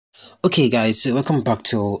Okay guys, so welcome back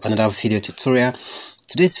to another video tutorial.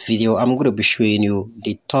 Today's video I'm going to be showing you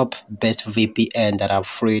the top best VPN that are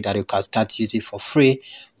free that you can start using for free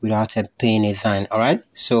without paying a dime. Alright,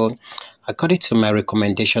 so according to my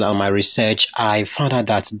recommendation and my research, I found out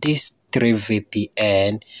that these three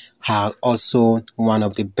VPN are also one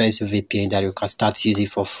of the best VPN that you can start using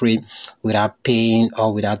for free without paying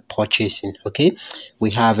or without purchasing. Okay, we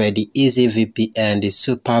have the easy VPN, the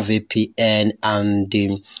super VPN, and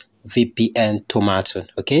the VPN Tomato.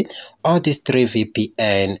 Okay, all these three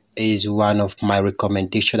VPN is one of my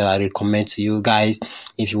recommendation that I recommend to you guys.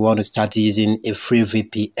 If you want to start using a free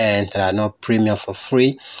VPN that are not premium for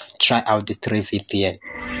free, try out these three VPN.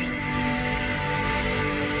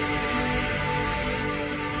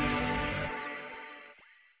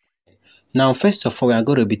 Now, first of all, we are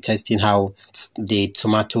going to be testing how the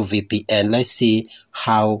Tomato VPN. Let's see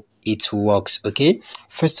how it works. Okay,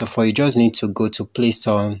 first of all, you just need to go to Play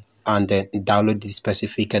Store and then download this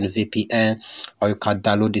specific VPN, or you can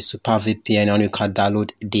download the super VPN, or you can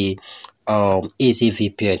download the easy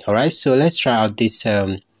VPN. All right, so let's try out this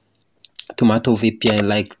Tomato VPN.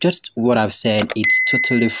 Like just what I've said, it's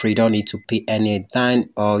totally free, don't need to pay any dime.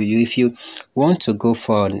 Or if you want to go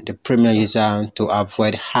for the premium user to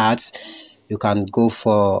avoid ads, you can go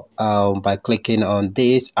for by clicking on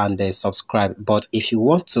this and then subscribe. But if you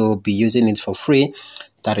want to be using it for free,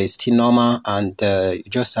 that is still normal, and you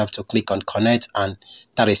just have to click on connect, and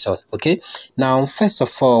that is all. Okay, now first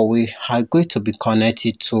of all, we are going to be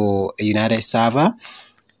connected to a United server.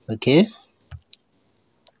 Okay,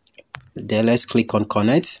 then let's click on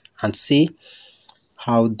connect and see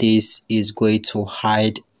how this is going to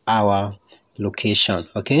hide our location.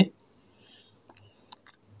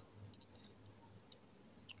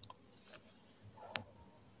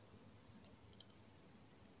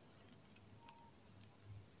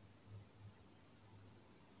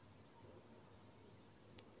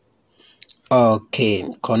 Okay,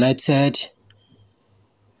 connected.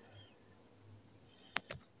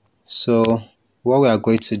 So what we are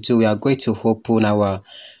going to do, we are going to open our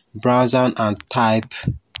browser and type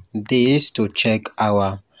this to check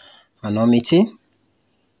our anonymity.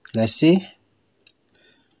 Let's see.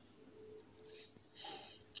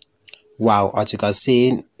 Wow, as you can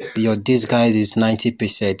see, this guys is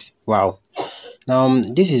 90%. Wow. Now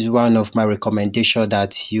this is one of my recommendation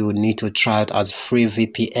that you need to try it as free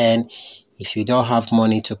VPN. If you don't have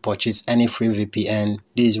money to purchase any free VPN,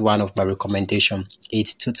 this is one of my recommendation.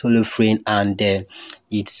 It's totally free, and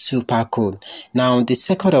it's super cool. Now the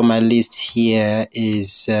second on my list here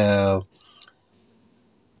is the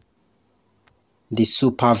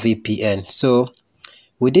super VPN. So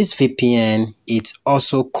with this VPN, it's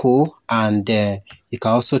also cool, and you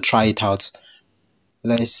can also try it out.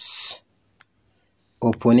 Let's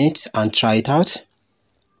open it and try it out.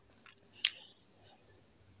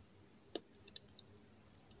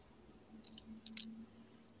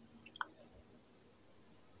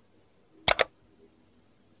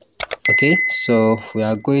 Okay, so we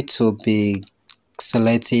are going to be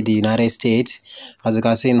selecting the United States. As you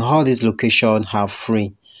can see, in all these locations are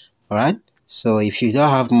free. All right, so if you don't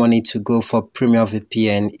have money to go for premium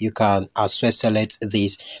VPN, you can as well select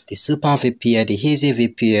this: the super VPN, the easy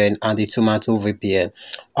VPN, and the Tomato VPN.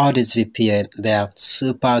 All these VPN, they are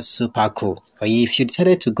super cool. But if you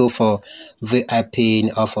decided to go for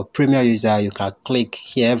VIP or for premium user, you can click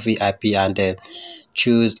here VIP and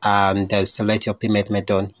choose and select your payment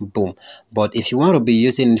method. Boom. But if you want to be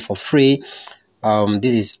using it for free,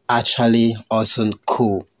 this is actually also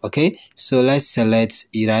cool. Okay, so let's select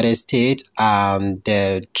United States and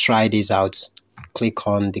try this out. Click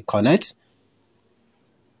on the connect.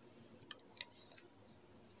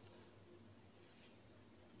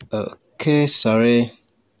 Okay, sorry.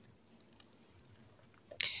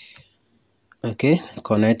 Okay,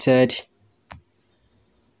 connected.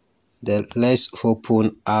 Then let's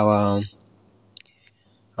open our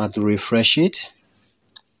and refresh it.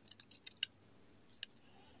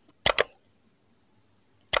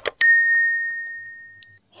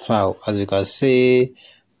 Wow, as you can see,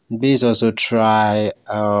 please also try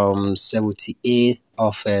 78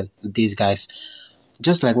 of these guys.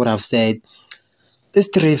 Just like what I've said, these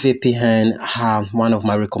three VPN are one of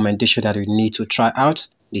my recommendations that you need to try out: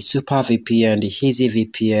 the super VPN, the easy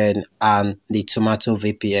VPN, and the Tomato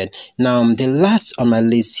VPN. Now the last on my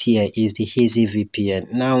list here is the easy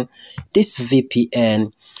VPN. Now this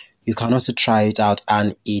VPN, you can also try it out,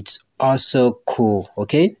 and it's also cool.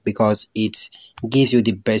 Okay, because it gives you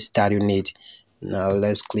the best that you need. Now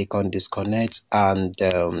let's click on disconnect and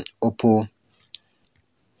open.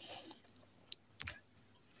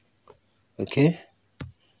 Okay,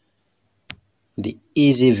 The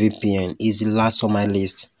Easy VPN is the last on my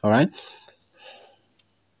list. All right.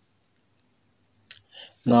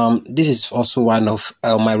 Now, this is also one of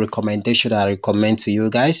my recommendation that I recommend to you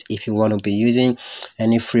guys. If you want to be using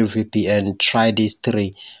any free VPN, try these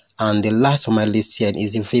three. And the last on my list here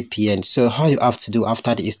is the VPN. So how you have to do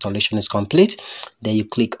after the installation is complete, then you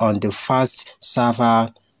click on the fast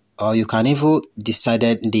server, or you can even decide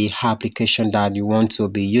the application that you want to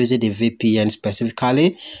be using the VPN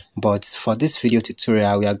specifically. But for this video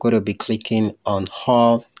tutorial, we are going to be clicking on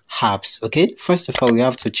all apps. Okay, first of all, we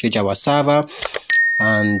have to change our server,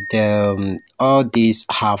 and all these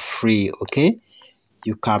are free. Okay,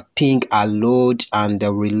 you can ping a load and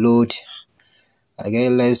reload. Okay,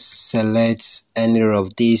 let's select any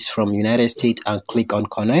of these from United States and click on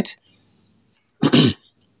connect.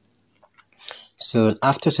 So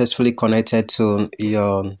after successfully connected to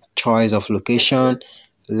your choice of location,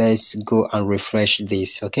 let's go and refresh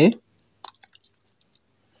this. Okay,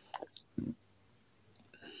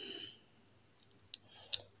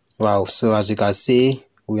 wow, so as you can see,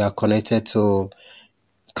 we are connected to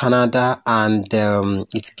Canada, and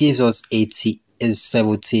it gives us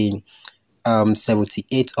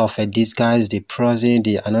 78 of a disguise, the pricing,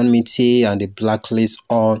 the anonymity, and the blacklist,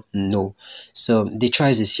 all no. So the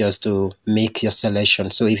choice is yours to make your selection.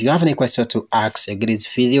 So if you have any question to ask against this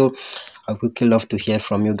video, I would quickly love to hear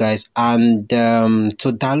from you guys. And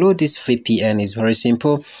to download this VPN is very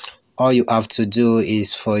simple. All you have to do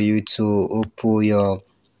is for you to open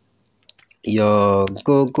your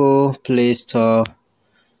Google Play Store.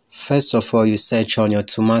 First of all, you search on your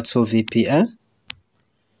Tomato VPN.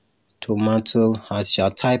 Tomato, as you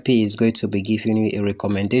type it, is going to be giving you a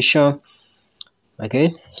recommendation. Okay,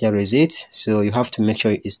 here is it. So you have to make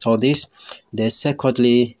sure you install this. Then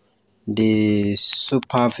secondly, the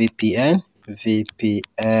Super VPN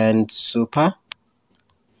Super.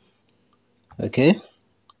 Okay,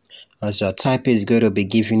 as your type is going to be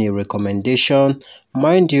giving you a recommendation.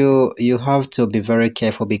 Mind you, you have to be very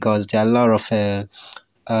careful because there are a lot of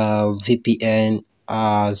VPN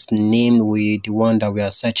as named with the one that we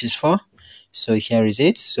are searching for. So here is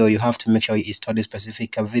it. So you have to make sure you install the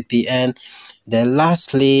specific VPN. Then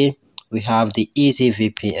lastly, we have the Easy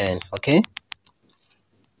VPN. Okay,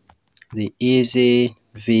 the Easy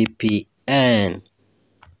VPN.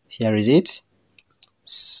 Here is it.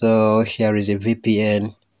 So here is a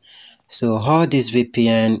VPN. So how this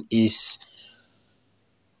VPN is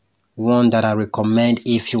one that I recommend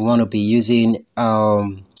if you want to be using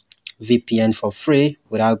VPN for free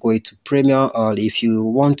without going to premium, or if you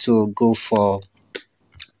want to go for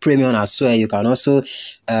premium as well, you can also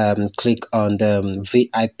click on the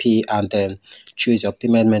VIP and then choose your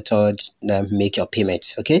payment method, then make your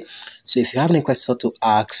payment. Okay, so if you have any questions to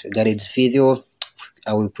ask regarding this video,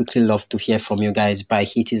 I will quickly love to hear from you guys by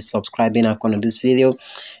hitting the subscribing icon on this video.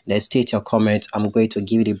 Then state your comment. I'm going to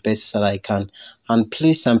give you the best that I can. And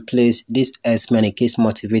please, this helps me and it keeps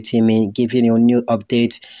motivating me, giving you new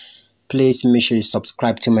updates. Please make sure you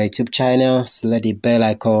subscribe to my YouTube channel, select the bell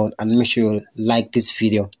icon, and make sure you like this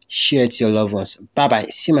video. Share it to your loved ones. Bye bye.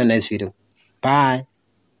 See you in my next video. Bye.